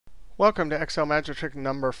Welcome to Excel Magic Trick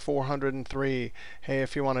number 403. Hey,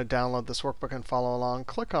 if you want to download this workbook and follow along,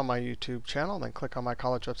 click on my YouTube channel, then click on my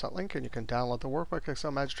college website link, and you can download the workbook, Excel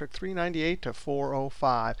Magic Trick 398 to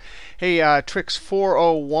 405. Hey, tricks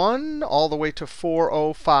 401 all the way to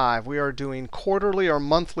 405. We are doing quarterly or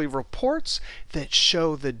monthly reports that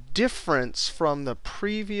show the difference from the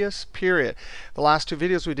previous period. The last two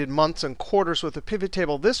videos we did months and quarters with the pivot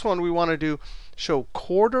table. This one we want to do show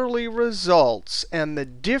quarterly results and the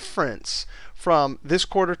difference from this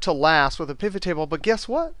quarter to last with a pivot table. But guess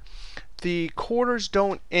what? The quarters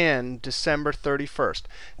don't end December 31st.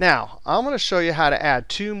 Now, I'm going to show you how to add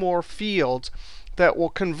two more fields that will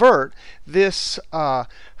convert this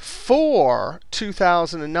for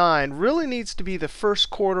 2009 really needs to be the first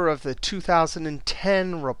quarter of the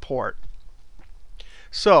 2010 report.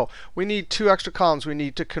 So we need two extra columns. We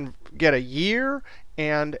need to get a year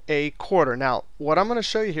and a quarter. Now, what I'm going to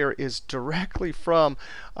show you here is directly from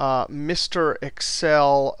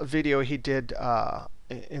MrExcel video he did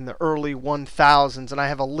in the early 1000s. And I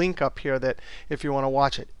have a link up here that if you want to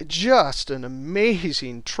watch it. Just an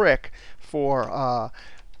amazing trick for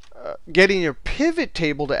getting your pivot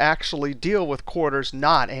table to actually deal with quarters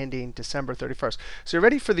not ending December 31st. So you're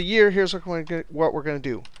ready for the year. Here's what we're going to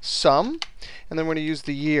do. Sum, and then we're going to use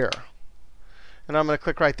the year. And I'm going to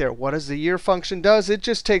click right there. What does the year function does? It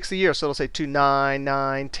just takes the year. So it'll say 2, 9,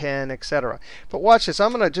 9, 10, etc. But watch this.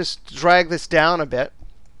 I'm going to just drag this down a bit.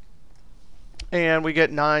 And we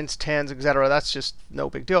get 9s, 10s, etc. That's just no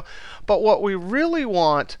big deal. But what we really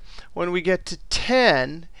want when we get to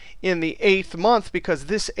 10 in the 8th month, because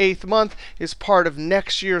this 8th month is part of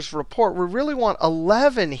next year's report, we really want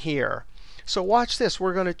 11 here. So watch this.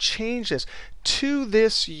 We're going to change this to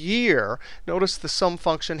this year. Notice the sum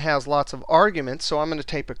function has lots of arguments. So I'm going to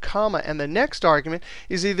type a comma. And the next argument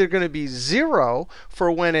is either going to be 0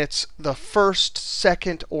 for when it's the first,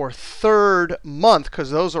 second, or third month,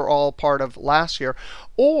 because those are all part of last year.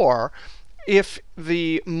 Or if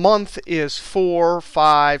the month is 4,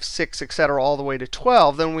 5, 6, etc., all the way to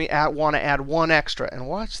 12, then we want to add one extra. And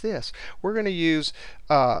watch this. We're going to use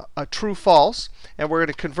a true false, and we're going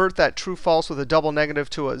to convert that true false with a double negative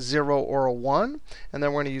to a 0 or a 1. And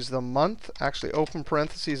then we're going to use the month, actually open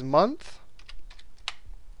parentheses, month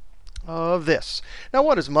of this. Now,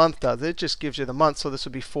 what does month does? It just gives you the month. So this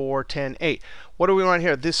would be 4, 10, 8. What do we want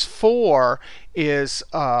here? This 4 is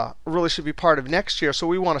really should be part of next year. So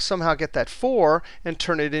we want to somehow get that 4 and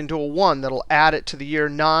turn it into a 1. That'll add it to the year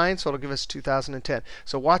 9. So it'll give us 2010.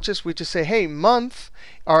 So watch this. We just say, hey, month,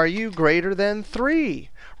 are you greater than 3?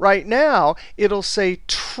 Right now, it'll say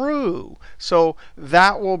true. So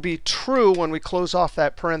that will be true when we close off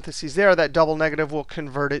that parentheses there. That double negative will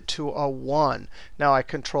convert it to a 1. Now I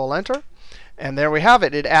Control Enter. And there we have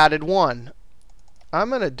it. It added 1. I'm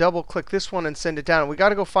going to double click this one and send it down. We got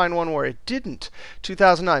to go find one where it didn't.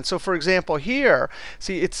 2009. So for example, here,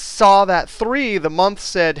 see, it saw that 3. The month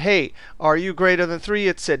said, hey, are you greater than 3?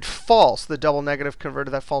 It said false. The double negative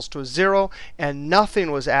converted that false to a 0. And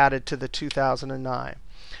nothing was added to the 2009.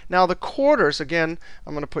 Now the quarters, again,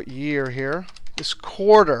 I'm going to put year here. This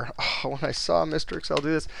quarter, when I saw MrExcel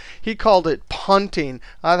do this, he called it punting.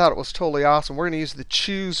 I thought it was totally awesome. We're going to use the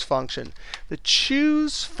choose function. The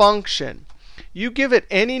choose function, you give it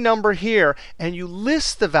any number here, and you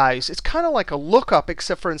list the values. It's kind of like a lookup,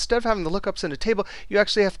 except for instead of having the lookups in a table, you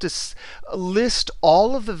actually have to list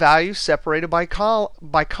all of the values separated by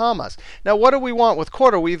commas. Now, what do we want with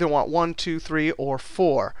quarter? We either want 1, 2, 3, or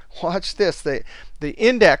 4. Watch this. The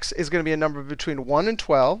index is going to be a number between 1 and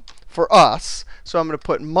 12 for us. So I'm going to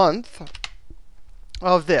put month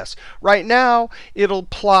of this. Right now, it'll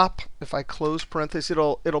plop, if I close parentheses,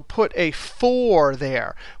 it'll put a 4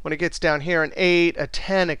 there. When it gets down here, an 8, a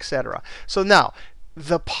 10, etc. So now,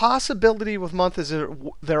 the possibility with month is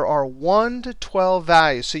there are 1 to 12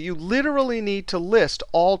 values. So you literally need to list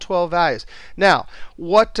all 12 values. Now,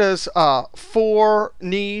 what does 4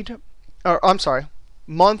 need? Or, I'm sorry,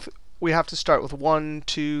 month. We have to start with 1,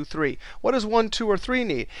 2, 3. What does 1, 2, or 3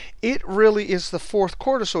 need? It really is the 4th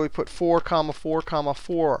quarter, so we put 4, 4,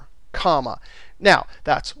 4, comma. Now,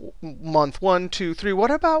 that's month 1, 2, 3. What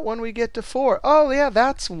about when we get to 4? Oh, yeah,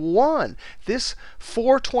 that's 1. This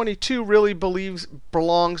 422 really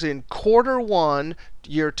belongs in quarter 1,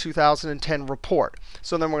 year 2010 report.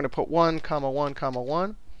 So then we're going to put 1, 1, 1,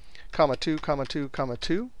 2, 2,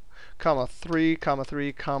 2. Comma 3,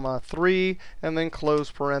 3, 3, and then close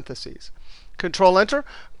parentheses. Control Enter,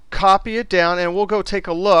 copy it down, and we'll go take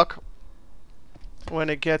a look when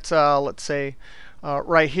it gets, let's say,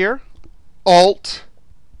 right here. Alt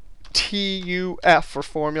TUF for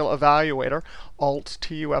Formula Evaluator. Alt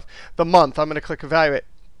TUF. The month, I'm going to click Evaluate.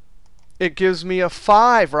 it gives me a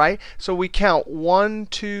 5, right? So we count 1,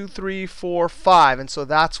 2, 3, 4, 5. And so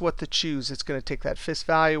that's what the choose. It's going to take that fist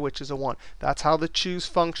value, which is a 1. That's how the choose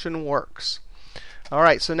function works. All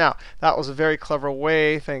right, so now that was a very clever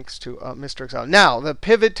way, thanks to MrExcel. Now, the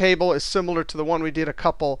pivot table is similar to the one we did a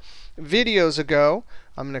couple videos ago.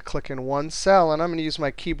 I'm going to click in one cell, and I'm going to use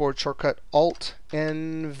my keyboard shortcut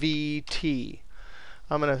Alt-NVT.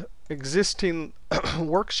 I'm going to existing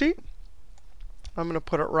worksheet. I'm going to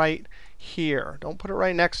put it right here. Don't put it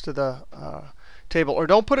right next to the table, or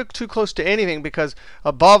don't put it too close to anything, because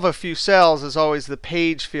above a few cells is always the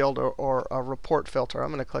page field or a report filter.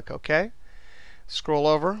 I'm going to click OK. Scroll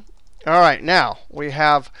over. All right, now we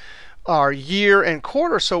have our year and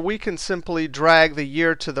quarter, so we can simply drag the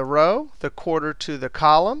year to the row, the quarter to the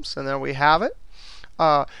columns, and there we have it.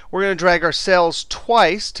 We're going to drag our cells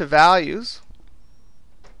twice to values.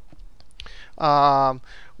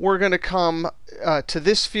 We're going to come to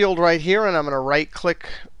this field right here, and I'm going to right-click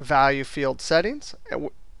Value Field Settings.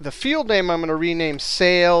 The field name I'm going to rename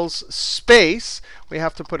Sales Space. We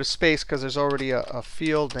have to put a space because there's already a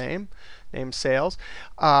field name named Sales.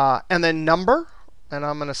 And then Number. And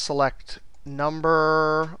I'm going to select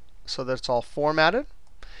Number so that it's all formatted.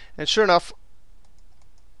 And sure enough,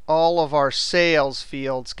 all of our sales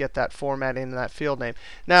fields get that formatting in that field name.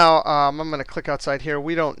 Now, I'm going to click outside here.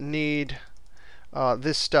 We don't need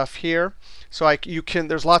this stuff here. So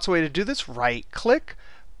there's lots of ways to do this. Right-click,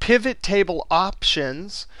 Pivot Table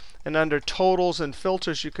Options, and under Totals and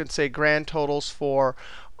Filters, you can say Grand Totals for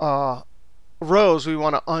rows we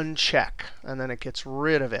want to uncheck, and then it gets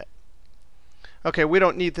rid of it. OK, we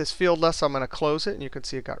don't need this field less, so I'm going to close it, and you can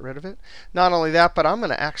see it got rid of it. Not only that, but I'm going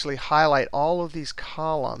to actually highlight all of these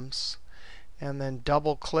columns, and then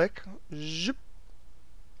double-click. I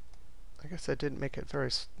guess I didn't make it very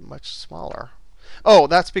much smaller. Oh,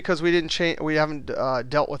 that's because we didn't change. We haven't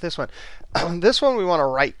dealt with this one. This one we want to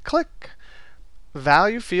right-click,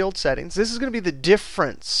 Value Field Settings. This is going to be the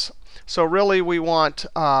difference. So really, we want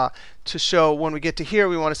to show when we get to here,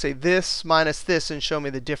 we want to say this minus this and show me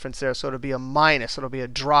the difference there. So it'll be a minus. It'll be a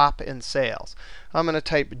drop in sales. I'm going to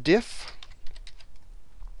type diff.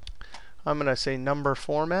 I'm going to say number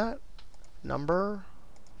format, number.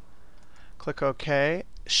 Click OK.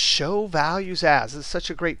 Show values as. This is such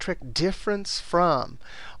a great trick. Difference from.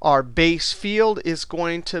 Our base field is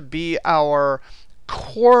going to be our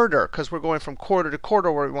quarter, because we're going from quarter to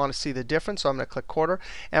quarter where we want to see the difference. So I'm going to click quarter.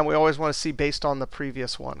 And we always want to see based on the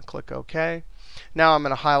previous one. Click OK. Now I'm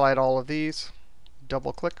going to highlight all of these.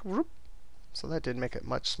 Double click. So that did make it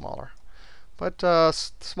much smaller. But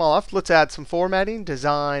small enough. Let's add some formatting.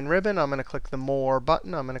 Design ribbon. I'm going to click the More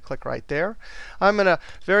button. I'm going to click right there. I'm going to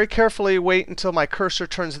very carefully wait until my cursor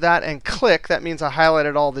turns that and click. That means I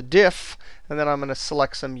highlighted all the diff. And then I'm going to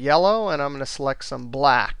select some yellow, and I'm going to select some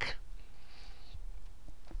black.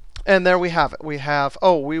 And there we have it. We have,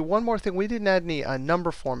 one more thing. We didn't add any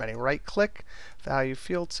number formatting. Right-click, Value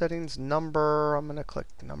Field Settings, Number. I'm going to click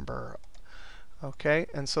Number. OK,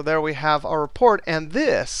 and so there we have our report. And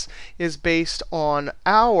this is based on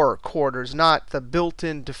our quarters, not the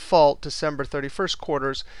built-in default December 31st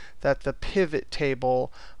quarters that the pivot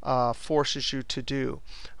table forces you to do.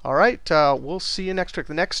 All right, we'll see you next trick.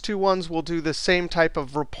 The next two ones will do the same type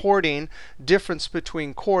of reporting, difference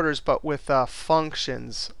between quarters, but with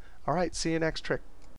functions. All right, see you next trick.